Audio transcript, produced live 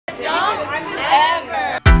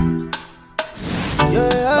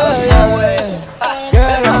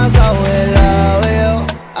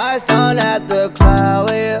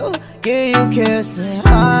kiss and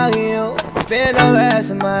hug you. Spend the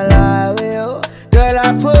rest of my life with you. Girl,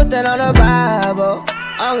 I put that on the Bible.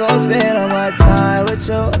 I'm gon' spend all my time with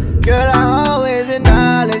you. Girl, I always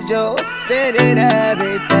acknowledge you. Spending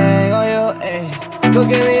everything on you, ayy. Go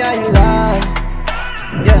give me all your love,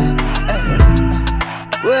 yeah, ayy.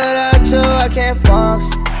 Without you, I can't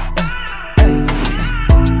function, ayy.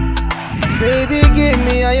 Baby, give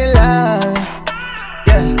me all your love,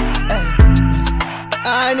 yeah, ayy.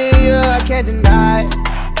 I need you, I can't deny it.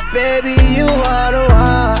 Baby, you are the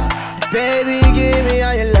one. Baby, give me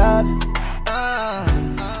all your love.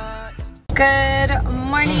 Good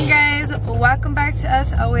morning, guys. Welcome back to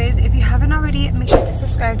us always. If you haven't already, make sure to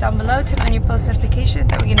subscribe down below, turn on your post notifications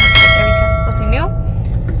so we get notified every time we post a new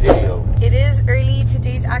video. It is early.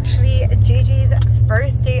 Today's actually JJ's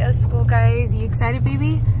first day of school, guys. You excited,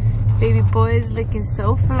 baby? Baby boy's looking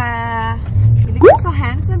so fly. You looking so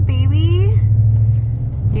handsome, baby.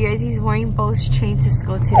 You guys, he's wearing Bo's chain to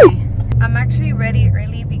school today. I'm actually ready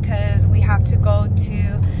early because we have to go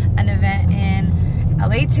to an event in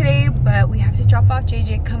LA today, but we have to drop off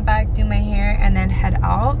JJ, come back, do my hair, and then head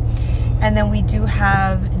out. And then we do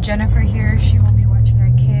have Jennifer here. She will be watching our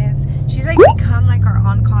kids. She's like become like our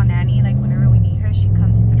on-call nanny. Like whenever we need her, she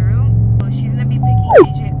comes through. So she's gonna be picking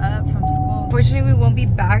JJ up from school. Unfortunately, we won't be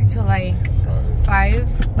back till like 5.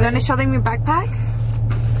 You wanna show them your backpack?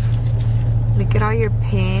 Look at all your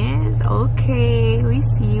pins. Okay, we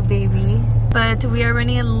see you, baby. But we are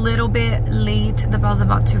running a little bit late. The bell's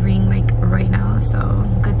about to ring like right now, so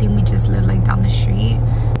good thing we just live like down the street.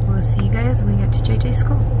 We'll see you guys when we get to JJ's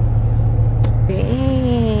school.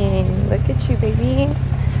 Dang, look at you, baby.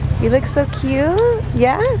 You look so cute.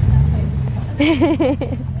 Yeah?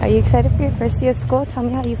 Are you excited for your first day of school? Tell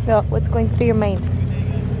me how you feel. What's going through your mind?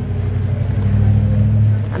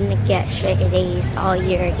 I'm gonna get straight A's all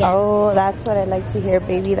year again. Oh, that's what I like to hear,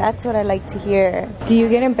 baby. That's what I like to hear. Do you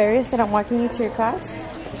get embarrassed that I'm walking you to your class?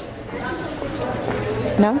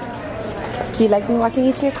 No? Do you like me walking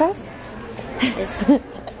you to your class?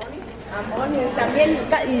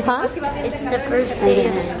 Huh? It's the first day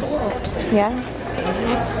of school. Yeah?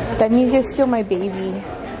 That means you're still my baby.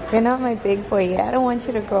 You're not my big boy yet. I don't want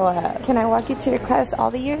you to grow up. Can I walk you to your class all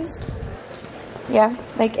the years? Yeah,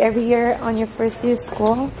 like every year on your first day of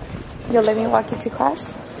school, you'll let me walk you to class?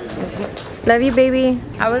 Love you, baby.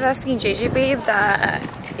 I was asking JJ, babe, that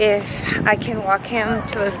if I can walk him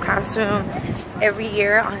to his classroom every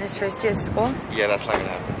year on his first day of school. Yeah, that's not gonna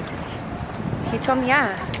happen. He told me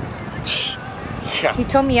yeah. Yeah. He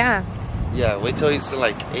told me yeah. Yeah, wait till he's in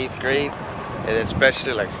like 8th grade. And then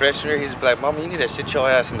especially like freshman year, he's like, Mom, you need to sit your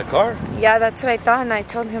ass in the car. Yeah, that's what I thought. And I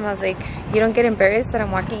told him, I was like, you don't get embarrassed that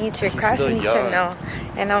I'm walking you to your class? And he said no.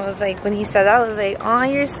 And I was like, when he said that, I was like, oh,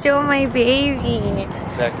 you're still my baby.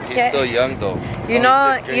 Exactly. He's still young though. You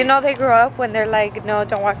know they grow up when they're like, no,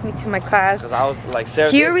 don't walk me to my class. Because I was like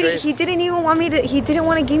 7th grade. He didn't even want me to, he didn't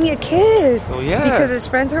want to give me a kiss. Oh yeah. Because his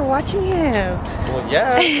friends are watching him. Well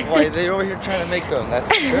yeah, why they're over here trying to make them. That's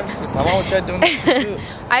the trip. My mom tried doing this too.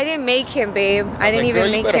 I didn't make him, babe. I didn't even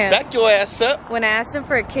make him. You better back your ass up. When I asked him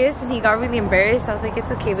for a kiss and he got really embarrassed, I was like,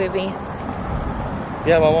 it's okay, baby.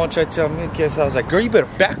 Yeah, my mom tried to tell me a kiss. I was like, girl, you better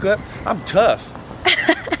back up. I'm tough.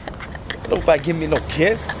 Nobody give me no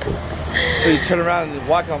kiss. So you turn around and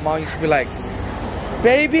walk, my mom used to be like,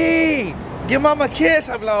 baby, give mom a kiss.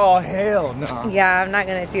 I'd be like, oh, hell no. Yeah, I'm not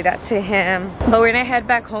going to do that to him. But we're going to head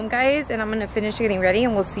back home, guys, and I'm going to finish getting ready,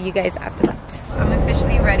 and we'll see you guys after that. I'm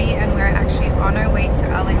officially ready, and we're actually on our way to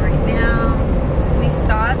LA right now. So we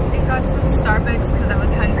stopped and got some Starbucks because I was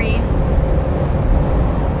hungry.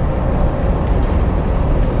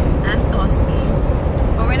 And thirsty.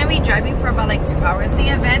 But we're going to be driving for about like 2 hours. The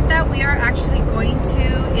event that we are actually going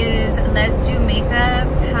to is Let's Do Makeup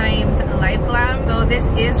times Live Glam. So this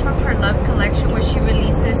is from her Love collection where she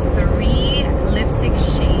releases 3 lipstick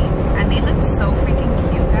shades. And they look so freaking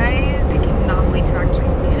cute, guys. I cannot wait to actually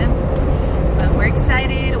see them. But we're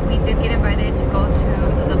excited. We did get invited to go to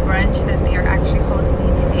the brunch that they are actually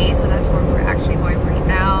hosting today. So that's where we're actually going right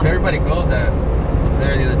now. If everybody goes at, I was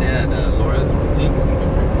there the other day at Laura's boutique. It's gonna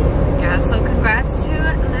be pretty cool. Yeah, so congrats to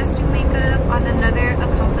Let's Do Makeup on another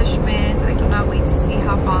accomplishment. I cannot wait to see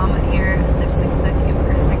how bomb your lipsticks look in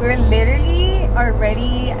person. We're literally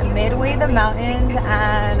already midway the mountains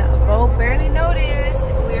and Bo barely noticed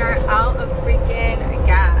we are out of freaking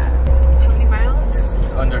gas. How many miles?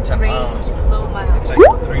 It's under 10 miles. Low miles. It's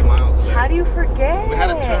like 3 miles away. How do you forget? We had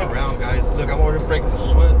to turn around, guys. Look, I'm already breaking the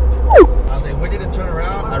sweat. I was like, we need to turn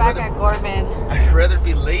around. We're back at Gorman. I'd rather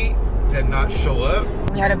be late than not show up.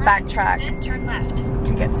 We had to backtrack and turn left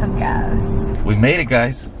to get some gas. We made it,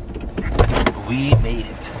 guys. We made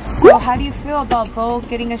it. So how do you feel about Bo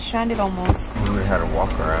getting us stranded almost? We had to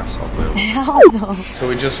walk our ass off. Hell no. So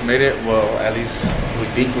we just made it. Well, at least we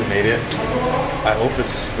think we made it. I hope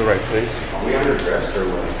it's the right place. Are we underdressed or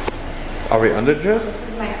what? Are we underdressed? This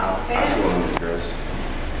is my outfit. I feel underdressed.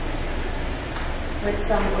 With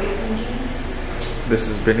some boyfriend jeans. This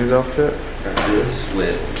is Benny's outfit. And this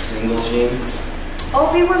with single jeans. Oh,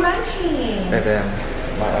 we were matching. And then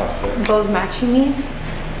my outfit. Bo's matching me.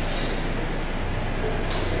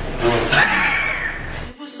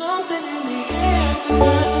 It was something in the air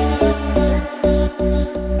tonight.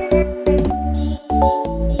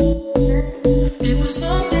 It was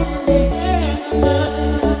something in the air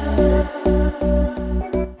tonight.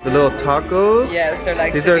 The little tacos. Yes, they're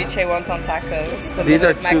like ceviche wonton tacos. These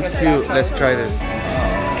are too cute. Let's try this.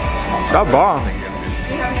 That bomb.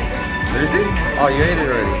 Is it? Oh, you ate it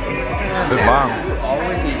already. It's bomb. You're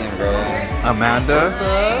always eating, bro. Amanda.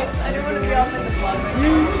 I didn't want to be off in the vlog right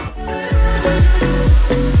now.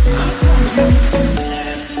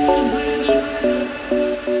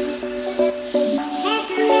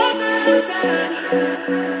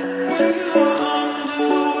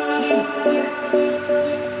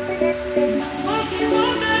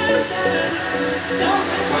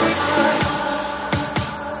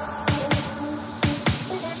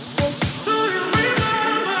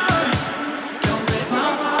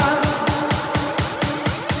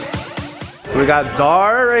 We got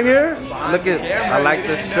Dar right here. Look at, I like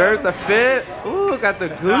the shirt, the fit. Ooh, got the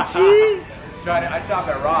Gucci. I shop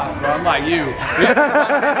at Ross, bro. I'm like you.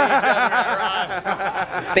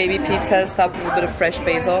 Baby pizzas topped with a bit of fresh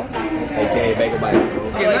basil. Okay, bagel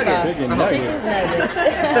bites. Chicken nuggets.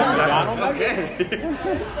 Okay. This is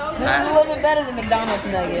a little bit better than McDonald's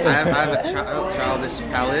nuggets. I have a childish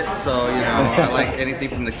palate, so you know I like anything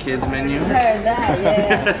from the kids menu. Heard that,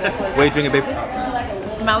 yeah. What are you drinking, babe?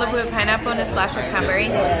 Malibu with pineapple and a splash of cranberry.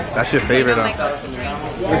 That's your favorite, huh?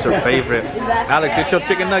 What's your favorite? Alex, it's your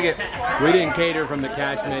chicken nugget. We didn't cater from the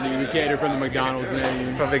catch menu. We catered from the McDonald's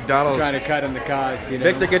menu. From McDonald's. Trying to cut in the cost, you know.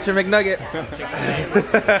 Victor, get your McNugget.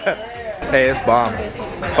 Hey, it's bomb.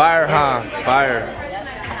 Fire, huh? Fire.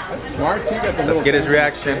 That's smart too. Let's get his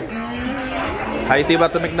reaction. How you think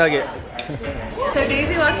about the McNugget? So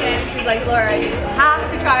Daisy walked in, she's like, Laura, you have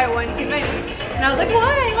to try a 1-2 menu. And I was like, why?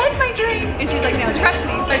 I like my drink. And she's like, no, trust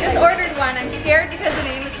me. So I just ordered one. I'm scared because the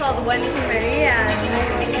name is called 1-2 Many and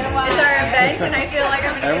it's our event and I feel like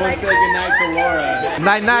I'm going to be like, Everyone say goodnight to Laura.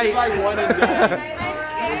 Night, night. It's like one and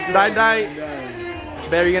done. Night, night.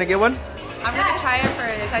 Babe, you gonna get one? I'm going to try it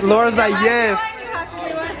first. Laura's like, yes.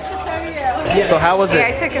 So how was I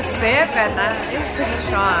it? took a sip and that is pretty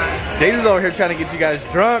strong. Daisy's over here trying to get you guys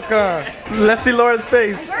drunk, huh? Let's see Laura's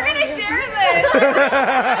face. We're going to share this.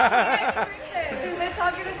 It's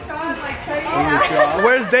all going to strong, like, try it out.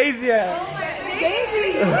 Where's Daisy at?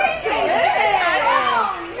 Daisy!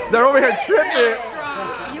 They're over here tripping.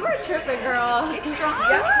 You were tripping, girl. It's strong.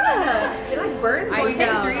 Yeah. You're like burnt. I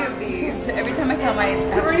take 3 of these. Every time I come, I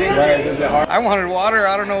have to drink. I wanted water.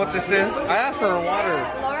 I don't know what this is. I asked for water.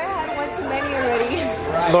 Laura had 1-2 many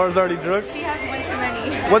already. Laura's already drunk. She has 1-2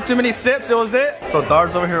 many. 1-2 many sips, that was it? So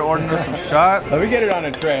Dar's over here ordering us some shots. Let me get it on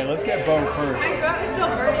a tray. Let's get Bo first. My throat is still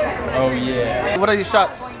burning. Oh yeah. What are these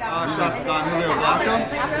shots? Shot to Don Julio Blanco.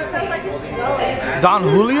 Don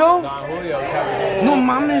Julio? Don Julio's having No,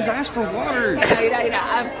 mames, I asked for water. Of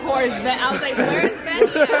course, Ben. I was like, where's Ben?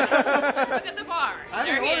 Just look at the bar.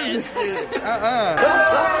 There he is.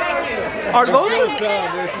 Are those?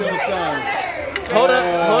 There's still some. Hold up,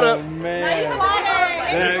 hold up. Oh, man. It's water.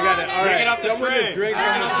 Then I got it. All right. Someone to drink from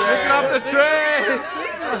the tray. Drink it off the tray.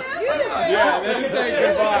 Yeah, then say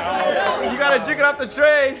goodbye. You gotta drink it off the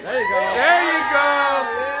tray. There you go. There you go.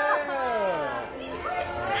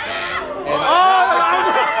 Oh,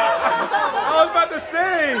 I was about to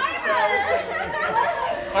say.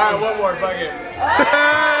 All right, one more bucket.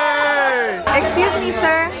 Hey. Excuse me,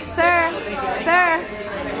 sir. Sir. Sir.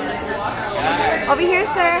 Over here,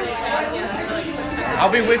 sir. I'll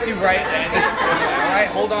be with you right. Alright,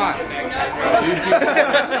 hold on.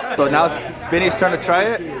 So now it's Benny's turn to try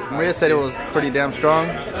it. Maria said it was pretty damn strong.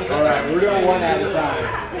 All right, we're doing one at a time.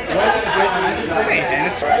 This ain't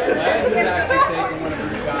Dennis.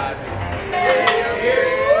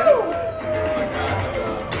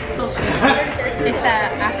 It's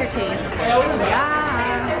that aftertaste.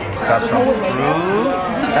 Yeah. Got some fruit.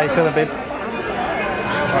 How you feeling, babe?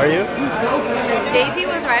 Are you? Daisy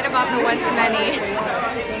was right about the 1-2 many.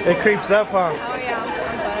 It creeps up, huh? Oh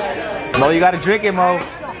yeah. Mo, you gotta drink it, Mo.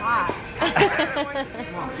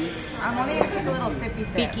 I'm only gonna take a little sippy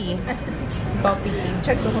sip. Beaky. Beaky.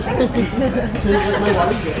 Check the whole thing.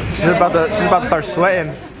 She's about to start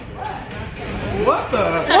sweating. What the?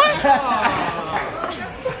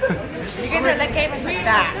 You get to look at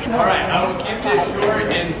that. Alright, I will keep this short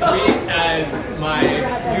and sweet as my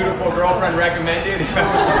beautiful girlfriend recommended.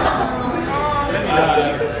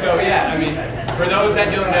 So yeah, I mean, for those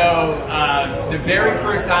that don't know, the very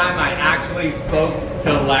first time I actually spoke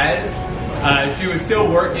to Les, she was still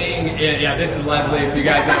working, yeah, this is Leslie, if you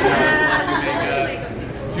guys don't know, this is Leslie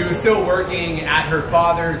Makeup. She was still working at her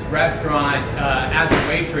father's restaurant as a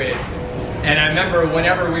waitress. And I remember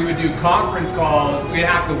whenever we would do conference calls, we'd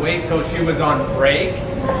have to wait till she was on break,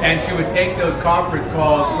 and she would take those conference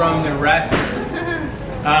calls from the restaurant.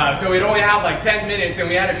 So we'd only have like 10 minutes, and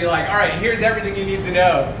we had to be like, all right, here's everything you need to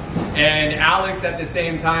know. And Alex at the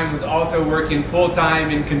same time was also working full-time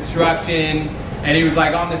in construction, and he was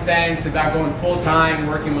like on the fence about going full-time,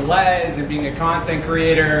 working with Les and being a content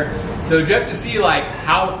creator. So just to see like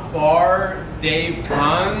how far they've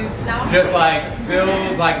come, just like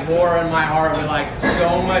fills like more in my heart with like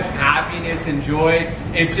so much happiness and joy.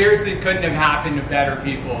 It seriously couldn't have happened to better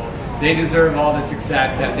people. They deserve all the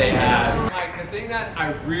success that they have. Like the thing that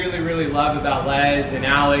I really love about Les and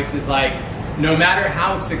Alex is like, no matter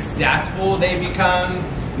how successful they become,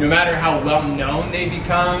 no matter how well known they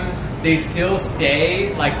become, they still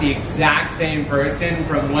stay like the exact same person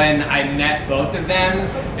from when I met both of them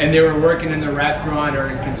and they were working in the restaurant or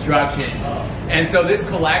in construction. And so this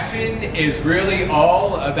collection is really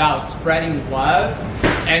all about spreading love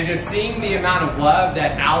and just seeing the amount of love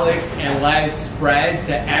that Alex and Les spread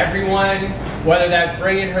to everyone, whether that's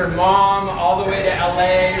bringing her mom all the way to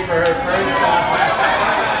LA for her first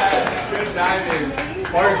good timing,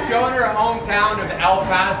 or showing her hometown of El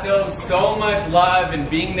Paso so much love and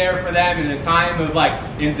being there for them in a time of like,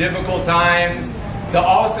 in difficult times, to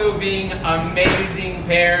also being amazing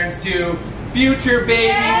parents to future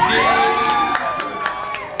baby James.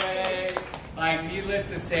 Like, needless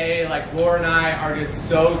to say, like Laura and I are just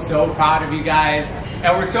so proud of you guys,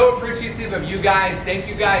 and we're so appreciative of you guys. Thank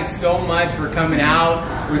you guys so much for coming out.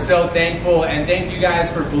 We're so thankful, and thank you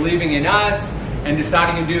guys for believing in us and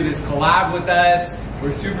deciding to do this collab with us.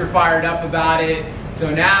 We're super fired up about it. So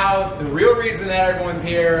now, the real reason that everyone's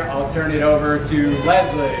here, I'll turn it over to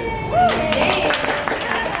Leslie.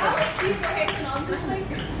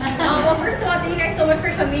 Well, first of all, thank you guys so much for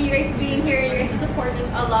coming. You guys being here, you guys' support means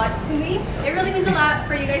a lot to me. It really means a lot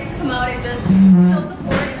for you guys to come out and just show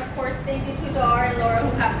support. And of course, thank you to Dar and Laura who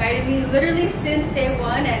have guided me literally since day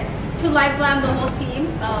one, and to LIVEGLAM, the whole team.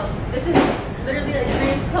 This is literally a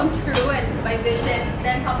dream come true, and my vision,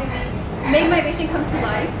 them helping me make my vision come to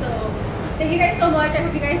life. So thank you guys so much. I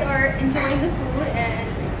hope you guys are enjoying the food and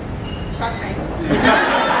shot time. You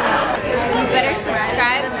better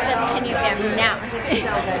subscribe to the menu game now.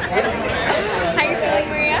 How you feeling,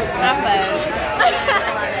 Maria? I'm buzzed.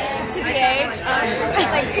 TBH,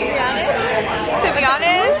 to be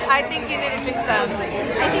honest, I think you need to drink some.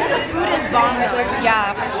 I think the food is bomb though.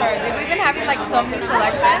 Yeah, for sure. We've been having like so many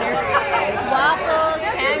selections. Waffles,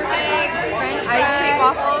 pancakes, French fries. Ice cream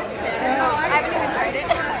waffles. I haven't even tried it.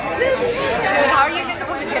 Dude, how are you even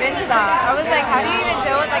supposed to get into that? I was like, how do you even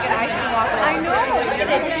deal with like an ice cream waffle? I know. Look at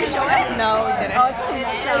it. Did you show it? No, we didn't. Oh, it's a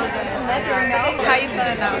mess right now. How you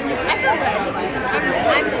feeling now? I feel good.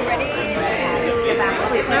 I'm ready to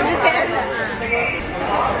sleep. No, I'm just kidding.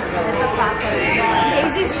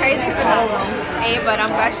 Daisy's crazy for that one. Hey, but I'm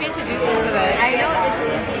glad she introduced us to this. I know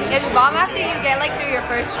It's bomb after you get like through your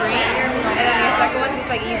first drink, and then your second one's just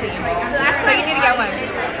like easy. So you need to get one. 1,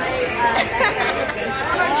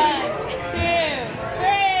 2, 3,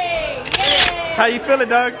 yay! How you feeling,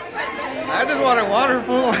 Doug? I just want a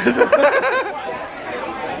waterfall.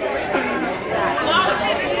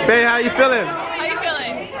 Babe, how you feeling? How you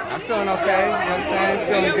feeling? I'm feeling okay. You know what I'm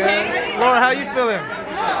saying? Feeling good. Laura, how you feeling?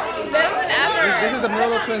 Better than ever. This is the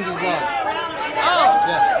Murillo twins' vlog.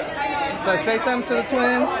 Oh, Yeah. So say something to the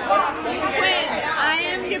twins. twin. I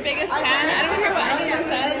am your biggest fan. I don't care what anyone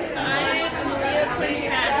says. I am a Maria twin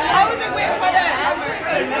fan. I was like, wait, what?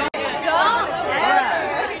 Don't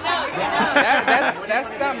ever.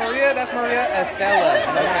 That's not Maria. That's Maria Estella.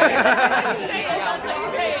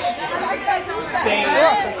 Okay?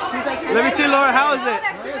 Let me see, Laura. How is it?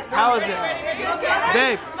 How is it?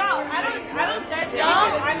 Babe.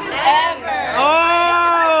 Don't ever.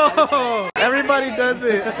 Oh! Everybody does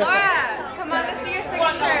it. Laura, come on, let's do your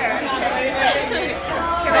signature. Okay,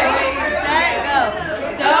 ready, set, go.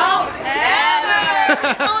 Don't ever.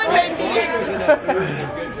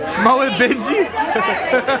 Mo and Benji.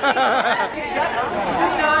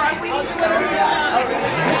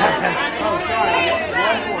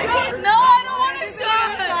 No, I don't want a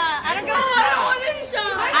shot. I don't want a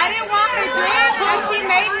shot. I didn't want her drink, but she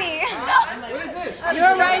made me. What is this?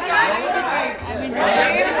 You're right, guys. I mean, you're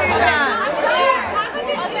gonna take a shot.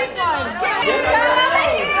 I'll take one.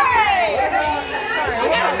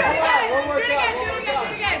 One more time.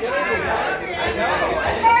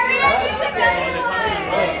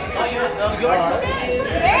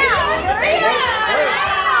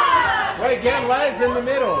 Wait, get lights in the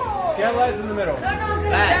middle. Get lights in the middle.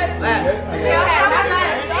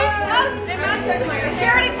 She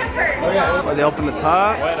already took her. Oh, they open the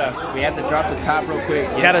top. We have to drop the top real quick.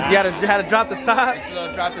 You had to drop the top. It's a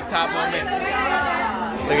little drop the top moment.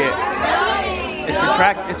 Look at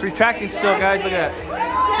it. It's retracting still, guys. Look at that.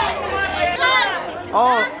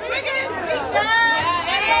 Oh.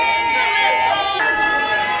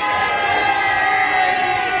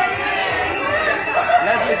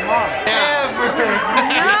 Leslie's mom. Ever.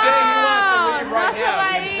 He's saying he wants to leave right now.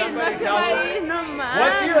 Can somebody tell him?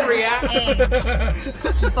 What's your reaction?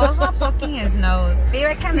 Bozo poking his nose. Be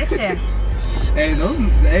right can this here. Hey, those.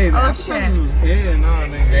 Hey, oh shit. Yeah, no,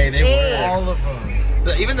 nigga. Hey, they were. All of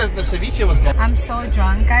them. Even the ceviche was. I'm so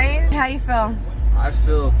drunk, guys. How you feel? I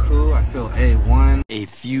feel cool. I feel A1. A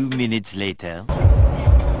few minutes later.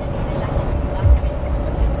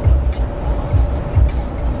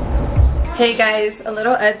 Hey guys, a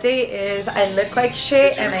little update is I look like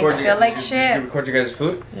shit and I feel like Did shit. you record your guys'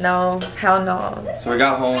 food? No, hell no. So we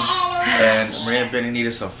got home and Maria and Benny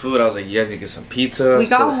needed some food. I was like, you guys need to get some pizza. We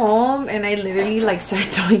got home and I literally like started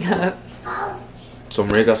throwing up. So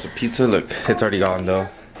Maria got some pizza. Look, it's already gone though.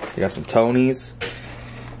 We got some Tony's,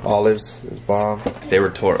 olives, it was bomb. They were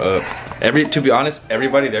tore up. To be honest,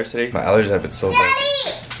 everybody there today, my allergies have been so bad.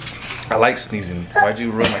 I like sneezing. Why'd you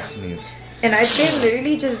ruin my sneeze? And I've been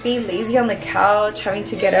literally just being lazy on the couch, having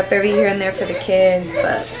to get up every here and there for the kids,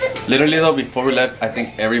 but... Literally though, before we left, I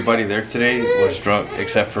think everybody there today was drunk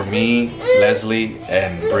except for me, Leslie,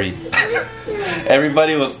 and Bree.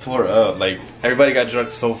 Everybody was tore up. Like, everybody got drunk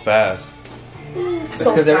so fast. It's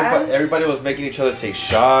because everybody was making each other take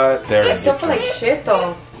shots. I still feel like shit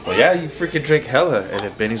though. Well, yeah, you freaking drink hella. And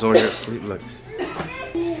then Benny's over here asleep. Look.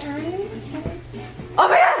 Oh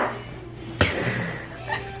my god!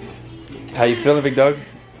 How you feeling, big dog?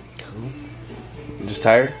 Cool. You just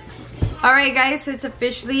tired? Alright guys, so it's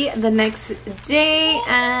officially the next day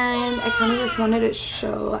and I kind of just wanted to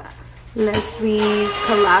show Leslie's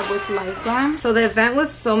collab with LIVEGLAM. So the event was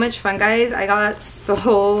so much fun, guys. I got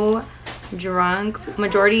so drunk.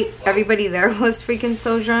 Majority, everybody there was freaking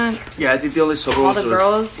so drunk. Yeah, I think the only sober all the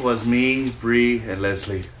girls was me, Bree, and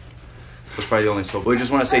Leslie. That's probably the only sober. We just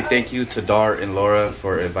want to say thank you to Dar and Laura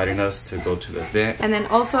for inviting us to go to the event. And then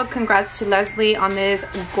also congrats to Leslie on this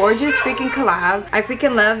gorgeous freaking collab. I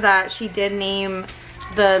freaking love that she did name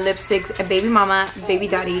the lipsticks Baby Mama, Baby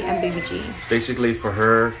Daddy, and Baby G. Basically for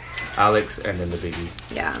her, Alex, and then the baby.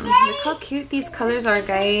 Yeah, look how cute these colors are,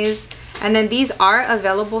 guys. And then these are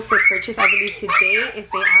available for purchase, I believe, today if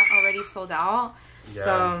they aren't already sold out. Yeah.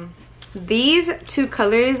 So these two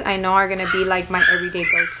colors I know are gonna be like my everyday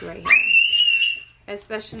go-to right here.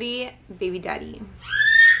 Especially Baby Daddy.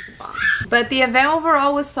 But the event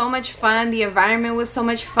overall was so much fun. The environment was so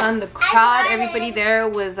much fun. The crowd, everybody there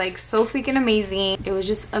was like so freaking amazing. It was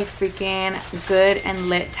just a freaking good and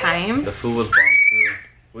lit time. The food was bomb too.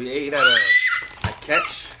 We ate at a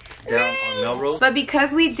Catch down on Melrose. But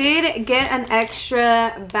because we did get an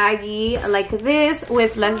extra baggie like this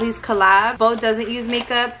with Leslie's collab, Bo doesn't use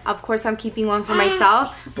makeup. Of course, I'm keeping one for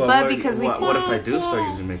myself. But because we... What if I do start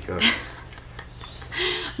using makeup?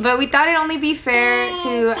 But we thought it'd only be fair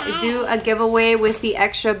to do a giveaway with the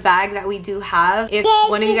extra bag that we do have. If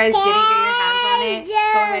one of you guys didn't get your hands on it,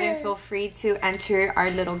 go ahead and feel free to enter our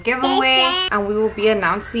little giveaway. And we will be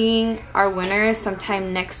announcing our winner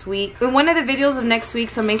sometime next week. In one of the videos of next week,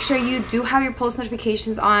 so make sure you do have your post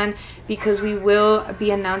notifications on because we will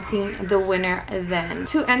be announcing the winner then.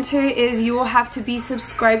 To enter is you will have to be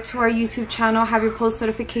subscribed to our YouTube channel, have your post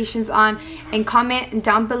notifications on, and comment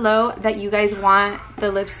down below that you guys want the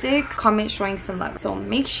lipsticks. Comment showing some love. So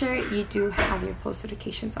make sure you do have your post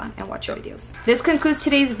notifications on and watch your videos. This concludes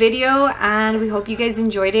today's video and we hope you guys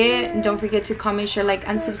enjoyed it. Don't forget to comment, share, like,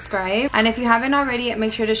 and subscribe. And if you haven't already,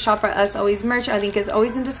 make sure to shop our Us Always merch. Our link is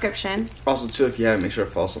always in description. Also too, if you haven't, make sure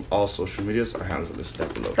to follow us on all social medias. Our handles are listed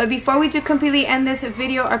down below. But before we do completely end this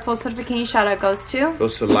video, our post notification shout out goes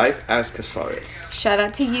to Life as Casares. Shout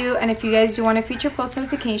out to you. And if you guys do want to feature post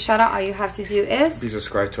notification shout out, all you have to do is please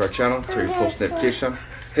subscribe to our channel, turn your post notification,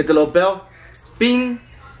 hit the little bell, bing,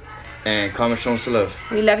 and comment showing some love.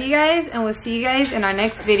 We love you guys and we'll see you guys in our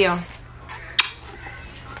next video.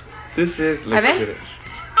 This is let's get it.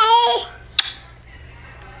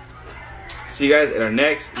 See you guys in our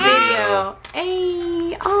next video.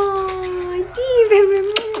 Hey, oh, deep.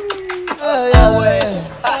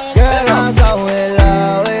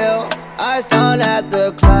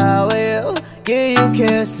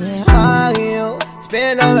 kiss and hug you.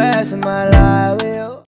 Spend the rest of my life with